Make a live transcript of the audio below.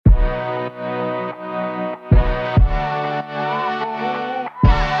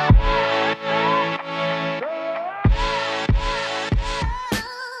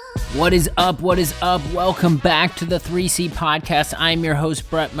What is up? What is up? Welcome back to the 3C Podcast. I'm your host,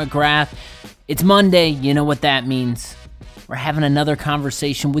 Brett McGrath. It's Monday. You know what that means. We're having another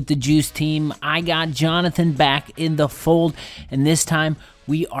conversation with the Juice team. I got Jonathan back in the fold, and this time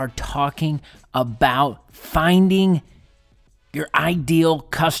we are talking about finding your ideal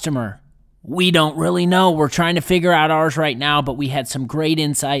customer. We don't really know. We're trying to figure out ours right now, but we had some great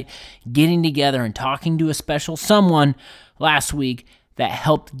insight getting together and talking to a special someone last week that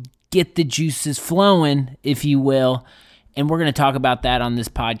helped get the juices flowing, if you will. And we're going to talk about that on this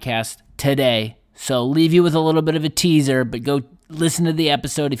podcast today. So leave you with a little bit of a teaser, but go listen to the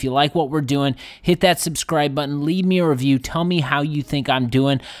episode. If you like what we're doing, hit that subscribe button, leave me a review, tell me how you think I'm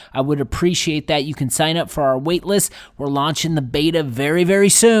doing. I would appreciate that. You can sign up for our wait list. We're launching the beta very, very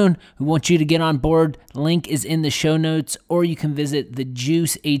soon. We want you to get on board. Link is in the show notes, or you can visit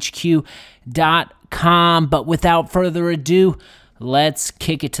thejuicehq.com. But without further ado, let's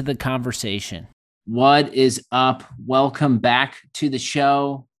kick it to the conversation. What is up? Welcome back to the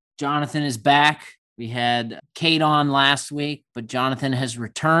show. Jonathan is back. We had Kate on last week, but Jonathan has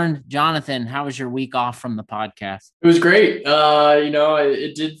returned. Jonathan, how was your week off from the podcast? It was great.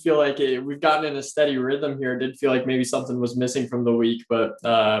 It did feel like we've gotten in a steady rhythm here. It did feel like maybe something was missing from the week, but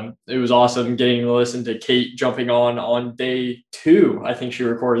it was awesome getting to listen to Kate jumping on day 2. I think she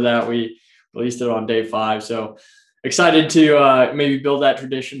recorded that. We released it on day 5. So excited to maybe build that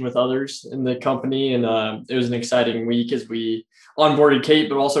tradition with others in the company. And it was an exciting week as we onboarded Kate,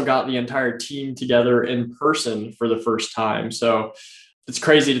 but also got the entire team together in person for the first time. So it's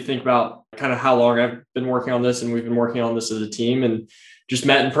crazy to think about kind of how long I've been working on this, and we've been working on this as a team and just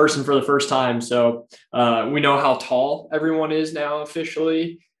met in person for the first time. So we know how tall everyone is now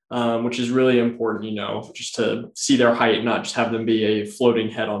officially, which is really important, just to see their height, not just have them be a floating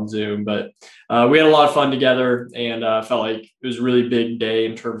head on Zoom. But we had a lot of fun together, and felt like it was a really big day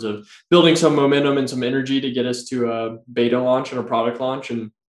in terms of building some momentum and some energy to get us to a beta launch and a product launch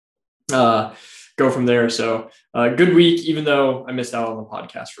and go from there. So good week, even though I missed out on the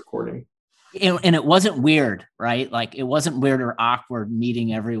podcast recording. And it wasn't weird, right? Like it wasn't weird or awkward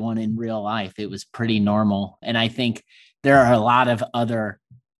meeting everyone in real life. It was pretty normal. And I think there are a lot of other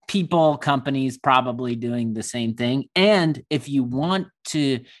people, companies probably doing the same thing. And if you want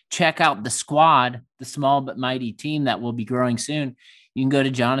to check out the squad, the small but mighty team that will be growing soon, you can go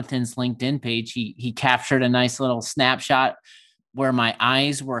to Jonathan's LinkedIn page. He captured a nice little snapshot where my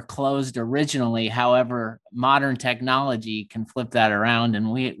eyes were closed originally. However, modern technology can flip that around,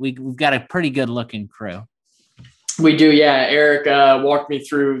 and we've got a pretty good looking crew. We do, yeah. Eric walked me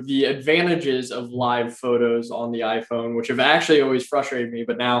through the advantages of live photos on the iPhone, which have actually always frustrated me,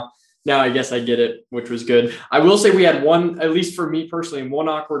 but now I guess I get it, which was good. I will say we had one, at least for me personally, one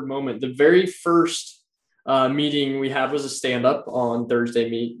awkward moment. The very first meeting we had was a stand-up on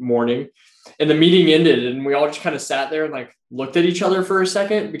Thursday morning, and the meeting ended, and we all just kind of sat there and looked at each other for a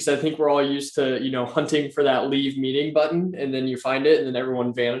second, because I think we're all used to, hunting for that leave meeting button, and then you find it, and then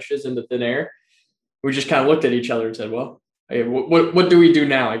everyone vanishes into thin air. We just kind of looked at each other and said, well, hey, what do we do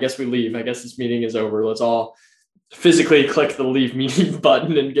now? I guess we leave. I guess this meeting is over. Let's all physically click the leave meeting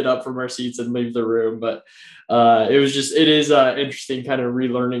button and get up from our seats and leave the room. But it is interesting kind of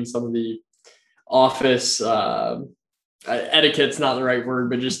relearning some of the office etiquette's not the right word,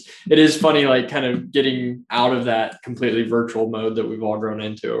 but just it is funny, kind of getting out of that completely virtual mode that we've all grown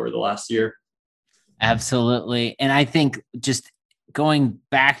into over the last year. Absolutely. And I think just going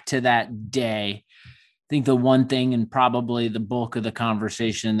back to that day, I think the one thing, and probably the bulk of the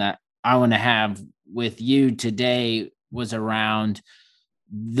conversation that I want to have with you today, was around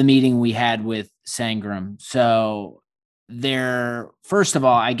the meeting we had with Sangram. So first of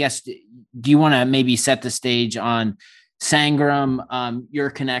all, I guess, do you want to maybe set the stage on Sangram, your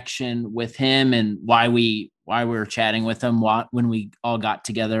connection with him, and why we were chatting with him when we all got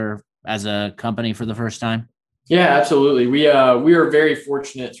together as a company for the first time? Yeah, absolutely. We are very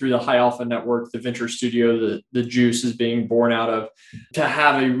fortunate through the High Alpha Network, the venture studio that the Juice is being born out of, to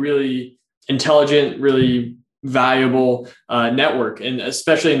have a really intelligent, really valuable network, and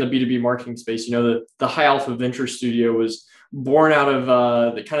especially in the B2B marketing space. The High Alpha Venture Studio was born out of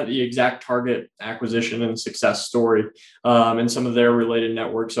the exact target acquisition and success story, and some of their related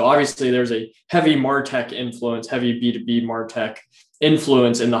networks. So obviously there's a heavy MarTech influence, heavy B2B MarTech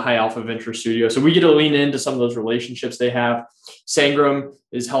influence in the High Alpha Venture Studio. So we get to lean into some of those relationships they have. Sangram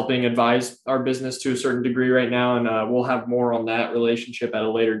is helping advise our business to a certain degree right now, and we'll have more on that relationship at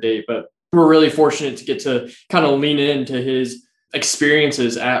a later date. But we're really fortunate to get to kind of lean into his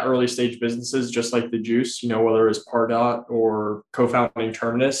experiences at early stage businesses, just like the Juice, whether it's Pardot or co-founding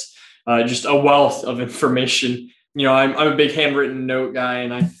Terminus, just a wealth of information I'm a big handwritten note guy,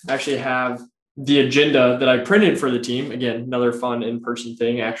 and I actually have the agenda that I printed for the team. Again, another fun in-person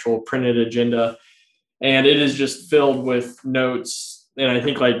thing, actual printed agenda. And it is just filled with notes. And I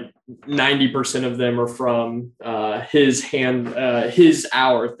think like 90% of them are from his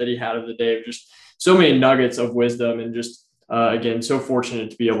hour that he had of the day, of just so many nuggets of wisdom, and just again, so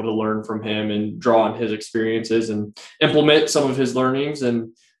fortunate to be able to learn from him and draw on his experiences and implement some of his learnings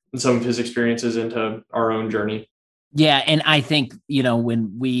and some of his experiences into our own journey. Yeah. And I think,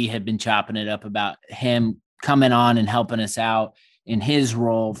 when we had been chopping it up about him coming on and helping us out in his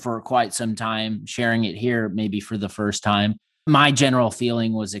role for quite some time, sharing it here, maybe for the first time, my general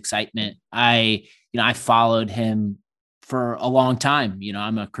feeling was excitement. I followed him for a long time.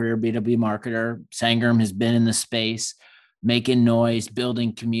 I'm a career B2B marketer. Sangram has been in the space, making noise,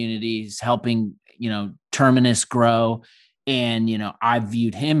 building communities, helping, Terminus grow. And, I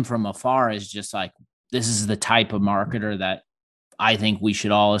viewed him from afar as just like, this is the type of marketer that I think we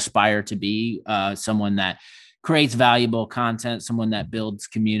should all aspire to be, someone that creates valuable content, someone that builds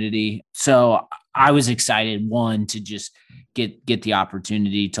community. So I was excited, one, to just get the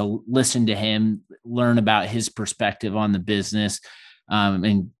opportunity to listen to him, learn about his perspective on the business,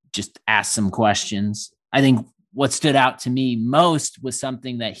 and just ask some questions. I think what stood out to me most was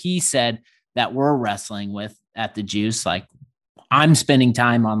something that he said that we're wrestling with at the Juice. Like, I'm spending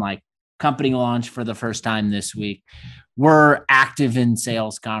time on like company launch for the first time this week. We're active in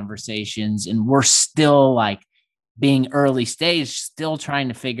sales conversations, and we're still like being early stage, still trying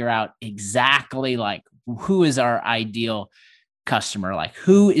to figure out exactly like who is our ideal customer, like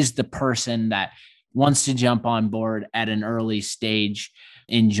who is the person that wants to jump on board at an early stage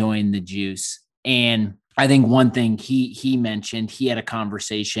and join the Juice. And I think one thing he mentioned, he had a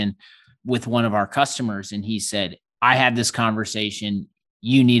conversation with one of our customers, and he said, I had this conversation.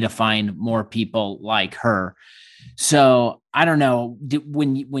 You need to find more people like her. So I don't know,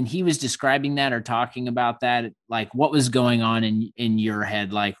 when he was describing that or talking about that, like what was going on in your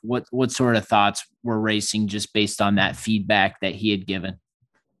head? Like what sort of thoughts were racing just based on that feedback that he had given?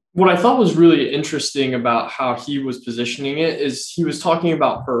 What I thought was really interesting about how he was positioning it is he was talking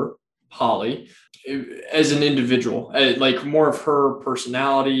about her, Holly, as an individual, like more of her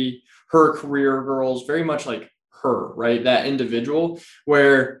personality, her career goals, very much like her, right? That individual,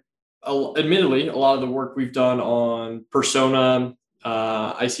 where admittedly, a lot of the work we've done on persona,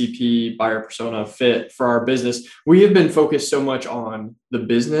 ICP, buyer persona fit for our business, we have been focused so much on the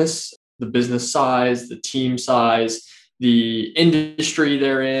business size, the team size, the industry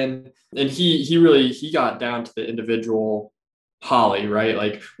they're in. And he got down to the individual Holly, right?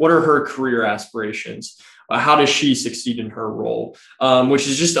 Like, what are her career aspirations? How does she succeed in her role? Which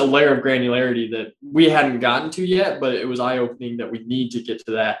is just a layer of granularity that we hadn't gotten to yet, but it was eye-opening that we need to get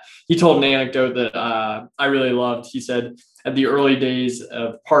to that. He told an anecdote that I really loved. He said at the early days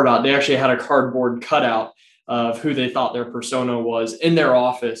of Pardot, they actually had a cardboard cutout of who they thought their persona was in their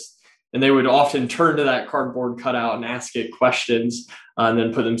office. And they would often turn to that cardboard cutout and ask it questions, and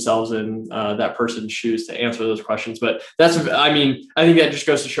then put themselves in that person's shoes to answer those questions. But I think that just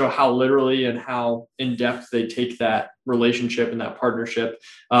goes to show how literally and how in depth they take that relationship and that partnership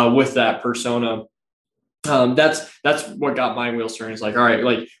with that persona. That's what got my wheels turning. It's like, all right,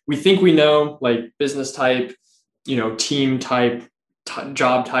 like we think we know like business type, team type,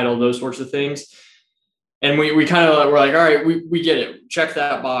 job title, those sorts of things. And we kind of we're like, all right, we get it, check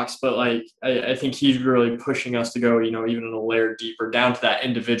that box. But like, I think he's really pushing us to go, even in a layer deeper down to that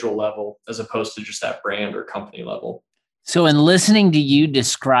individual level, as opposed to just that brand or company level. So in listening to you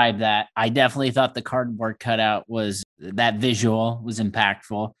describe that, I definitely thought the cardboard cutout that visual was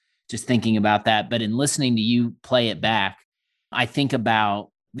impactful, just thinking about that. But in listening to you play it back, I think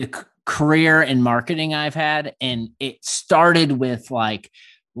about the career in marketing I've had. And it started with like,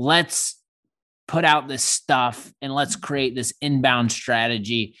 let's put out this stuff and let's create this inbound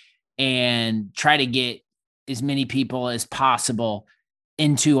strategy and try to get as many people as possible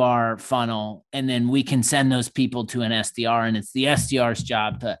into our funnel. And then we can send those people to an SDR, and it's the SDR's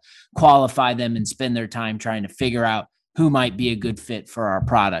job to qualify them and spend their time trying to figure out who might be a good fit for our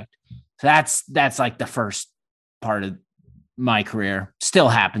product. So that's like the first part of my career. Still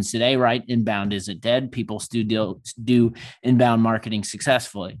happens today, right? Inbound isn't dead. People still do inbound marketing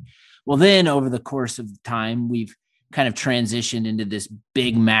successfully. Well, then over the course of time, we've kind of transitioned into this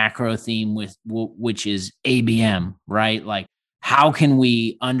big macro theme which is ABM, right? Like, how can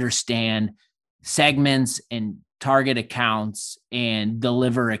we understand segments and target accounts and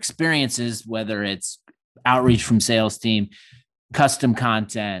deliver experiences, whether it's outreach from sales team, custom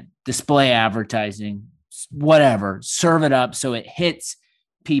content, display advertising, whatever, serve it up so it hits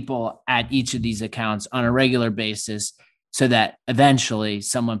people at each of these accounts on a regular basis so that eventually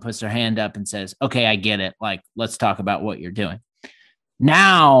someone puts their hand up and says, okay, I get it. Like, let's talk about what you're doing.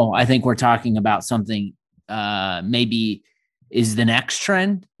 Now, I think we're talking about something maybe is the next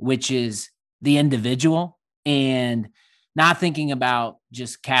trend, which is the individual, and not thinking about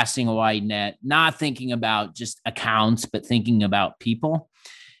just casting a wide net, not thinking about just accounts, but thinking about people.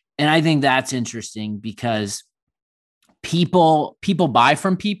 And I think that's interesting because people buy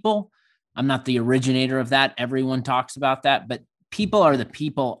from people. I'm not the originator of that. Everyone talks about that, but people are the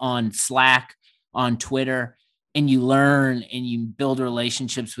people on Slack, on Twitter, and you learn and you build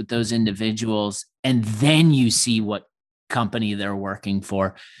relationships with those individuals, and then you see what company they're working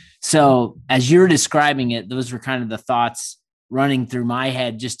for. So as you're describing it, those were kind of the thoughts running through my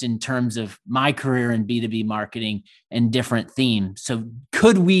head just in terms of my career in B2B marketing and different themes. So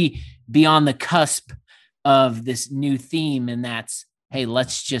could we be on the cusp of this new theme? And that's, hey,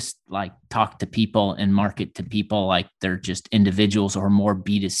 let's just like talk to people and market to people like they're just individuals or more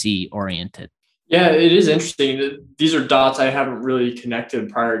B2C oriented. Yeah, it is interesting. These are dots I haven't really connected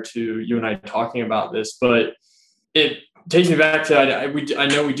prior to you and I talking about this, but it takes me back to, I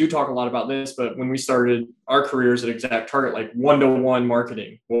know we do talk a lot about this, but when we started our careers at ExactTarget, like one-to-one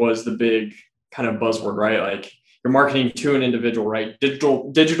marketing was the big kind of buzzword, right? Like you're marketing to an individual, right?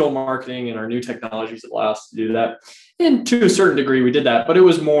 Digital marketing and our new technologies allow us to do that. And to a certain degree, we did that, but it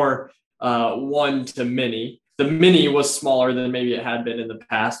was more one to many. The mini was smaller than maybe it had been in the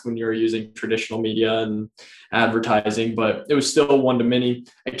past when you were using traditional media and advertising, but it was still one to many.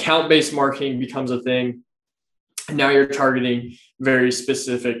 Account-based marketing becomes a thing. Now you're targeting very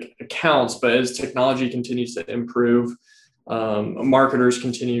specific accounts, but as technology continues to improve, marketers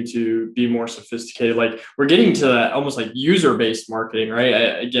continue to be more sophisticated. Like we're getting to that almost like user-based marketing,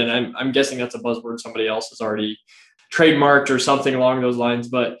 right? I'm guessing that's a buzzword somebody else has already trademarked or something along those lines,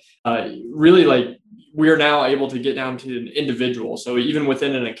 but really like we are now able to get down to an individual. So even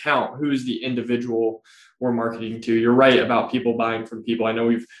within an account, who's the individual we're marketing to? You're right about people buying from people. I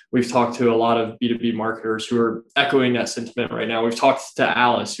know we've talked to a lot of B2B marketers who are echoing that sentiment right now. We've talked to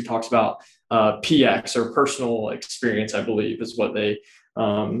Alice, who talks about PX, or personal experience, I believe is what they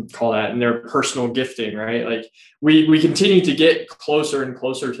call that, and their personal gifting, right? Like we continue to get closer and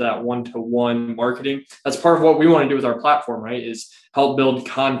closer to that one-to-one marketing. That's part of what we want to do with our platform, right? Is help build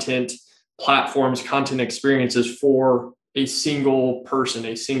content platforms, content experiences for a single person,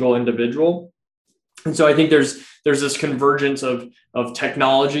 a single individual. And so I think there's this convergence of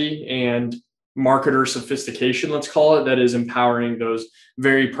technology and marketer sophistication, let's call it, that is empowering those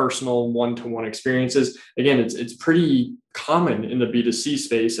very personal one-to-one experiences. Again, it's pretty common in the B2C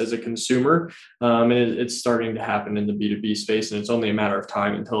space as a consumer, and it's starting to happen in the B2B space, and it's only a matter of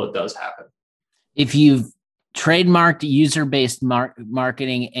time until it does happen. If you've trademarked user-based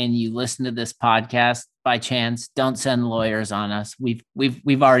marketing and you listen to this podcast by chance, don't send lawyers on us. We've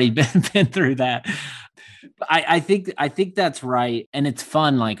already been through that. I think that's right, and it's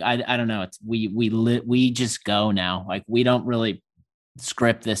fun. Like I don't know. It's we just go now. Like we don't really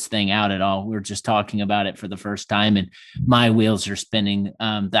script this thing out at all. We're just talking about it for the first time, and my wheels are spinning.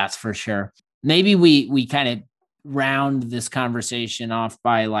 That's for sure. Maybe we kind of round this conversation off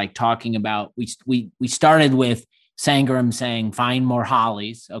by like talking about we started with Sangram saying find more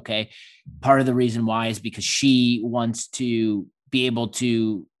Hollies. Okay, part of the reason why is because she wants to be able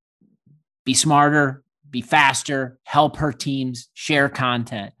to be smarter, be faster, help her teams share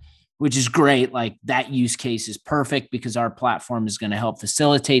content, which is great. Like that use case is perfect because our platform is going to help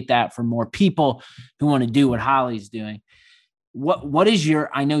facilitate that for more people who want to do what Holly's doing. What is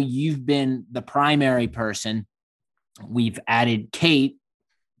your, I know you've been the primary person. We've added Kate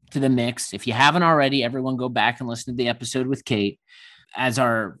to the mix. If you haven't already, everyone go back and listen to the episode with Kate as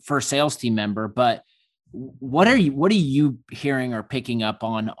our first sales team member. But what are you hearing or picking up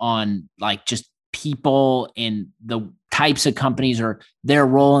on like just people and the types of companies or their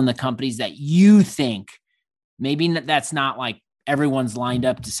role in the companies that you think maybe that's not like everyone's lined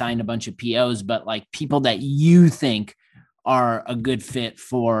up to sign a bunch of POs, but like people that you think are a good fit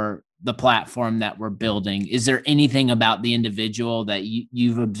for the platform that we're building? Is there anything about the individual that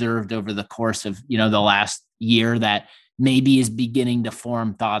you've observed over the course of, the last year that maybe is beginning to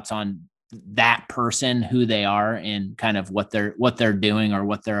form thoughts on that person, who they are and kind of what they're doing or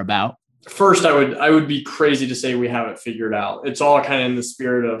what they're about? First, I would be crazy to say we have it figured out. It's all kind of in the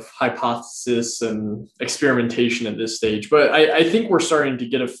spirit of hypothesis and experimentation at this stage. But I think we're starting to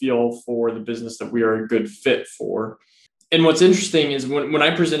get a feel for the business that we are a good fit for. And what's interesting is when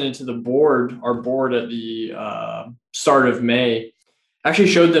I presented to the board, our board at the start of May, I actually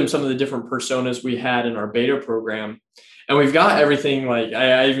showed them some of the different personas we had in our beta program. And we've got everything, like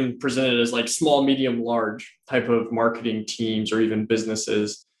I even presented as like small, medium, large type of marketing teams or even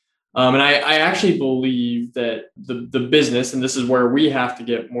businesses. And I actually believe that the business, and this is where we have to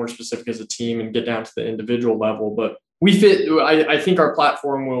get more specific as a team and get down to the individual level, but I think our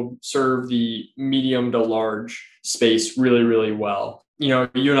platform will serve the medium to large space really, really well. You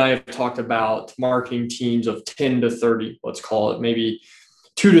and I have talked about marketing teams of 10 to 30, let's call it, maybe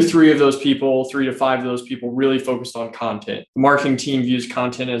 2 to 3 of those people, 3 to 5 of those people really focused on content. The marketing team views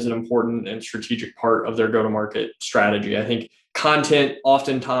content as an important and strategic part of their go-to-market strategy. I think content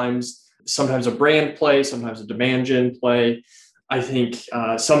oftentimes, sometimes a brand play, sometimes a demand gen play. I think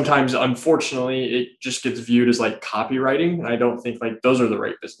sometimes, unfortunately, it just gets viewed as like copywriting. And I don't think like those are the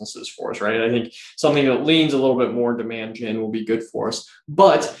right businesses for us, right? I think something that leans a little bit more demand gen will be good for us,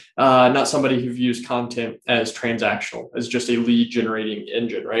 but not somebody who views content as transactional, as just a lead generating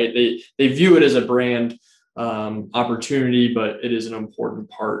engine, right? They view it as a brand opportunity, but it is an important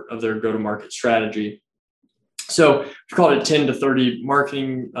part of their go-to-market strategy. So we call it 10 to 30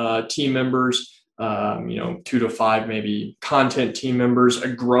 marketing team members. 2 to 5 maybe content team members, a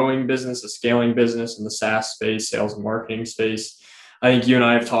growing business, a scaling business in the SaaS space, sales and marketing space. I think you and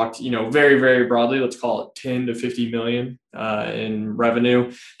I have talked, very, very broadly, let's call it 10 to 50 million in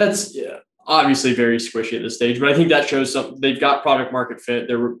revenue. That's obviously very squishy at this stage, but I think that shows they've got product market fit.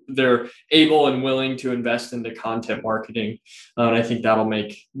 They're able and willing to invest into content marketing. And I think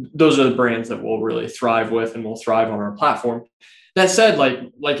those are the brands that we'll really thrive with and will thrive on our platform. That said,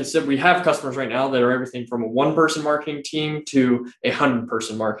 like I said, we have customers right now that are everything from a 1-person marketing team to a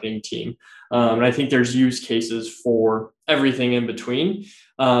 100-person marketing team. And I think there's use cases for everything in between.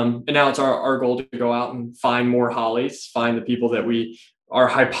 And now it's our goal to go out and find more Hollies, find the people that our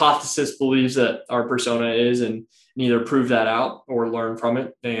hypothesis believes that our persona is, and either prove that out or learn from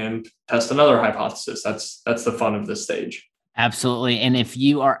it and test another hypothesis. That's the fun of this stage. Absolutely. And if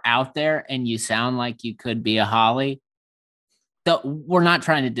you are out there and you sound like you could be a Holly, we're not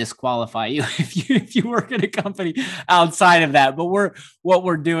trying to disqualify you if you work at a company outside of that, but what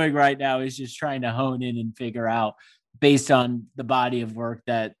we're doing right now is just trying to hone in and figure out, based on the body of work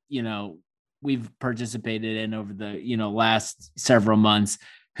that we've participated in over the last several months,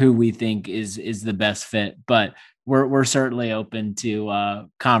 who we think is the best fit. But we're certainly open to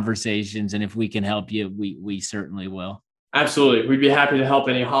conversations, and if we can help you, we certainly will. Absolutely, we'd be happy to help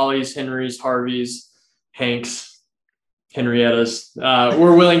any Hollies, Henrys, Harveys, Hanks, Henriettas.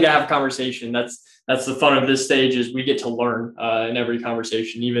 We're willing to have a conversation. That's the fun of this stage, is we get to learn in every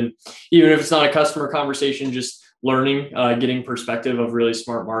conversation, even if it's not a customer conversation. Just learning, getting perspective of really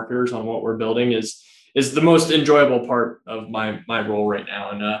smart marketers on what we're building is the most enjoyable part of my role right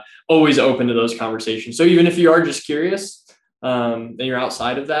now, and always open to those conversations. So even if you are just curious and you're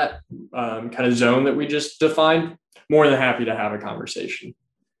outside of that kind of zone that we just defined, more than happy to have a conversation.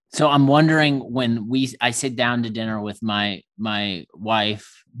 So I'm wondering, when I sit down to dinner with my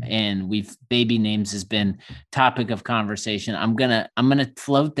wife, and baby names has been topic of conversation, I'm gonna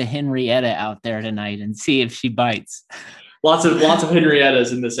float the Henrietta out there tonight and see if she bites. Lots of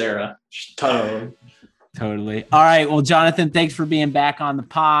Henriettas in this era. Totally. All right. Well, Jonathan, thanks for being back on the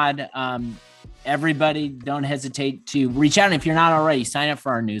pod. Everybody, don't hesitate to reach out. And if you're not already, sign up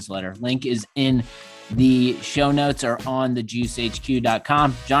for our newsletter. Link is in the show notes or on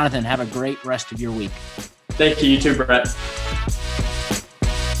thejuicehq.com. Jonathan, have a great rest of your week. Thank you. You too, Brett.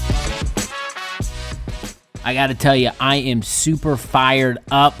 I got to tell you, I am super fired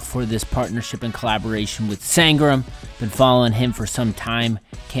up for this partnership and collaboration with Sangram. Been following him for some time.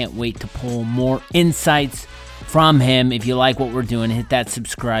 Can't wait to pull more insights from him. If you like what we're doing, hit that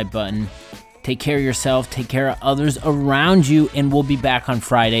subscribe button. Take care of yourself, take care of others around you, and we'll be back on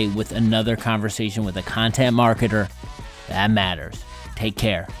Friday with another conversation with a content marketer that matters. Take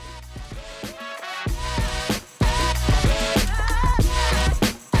care.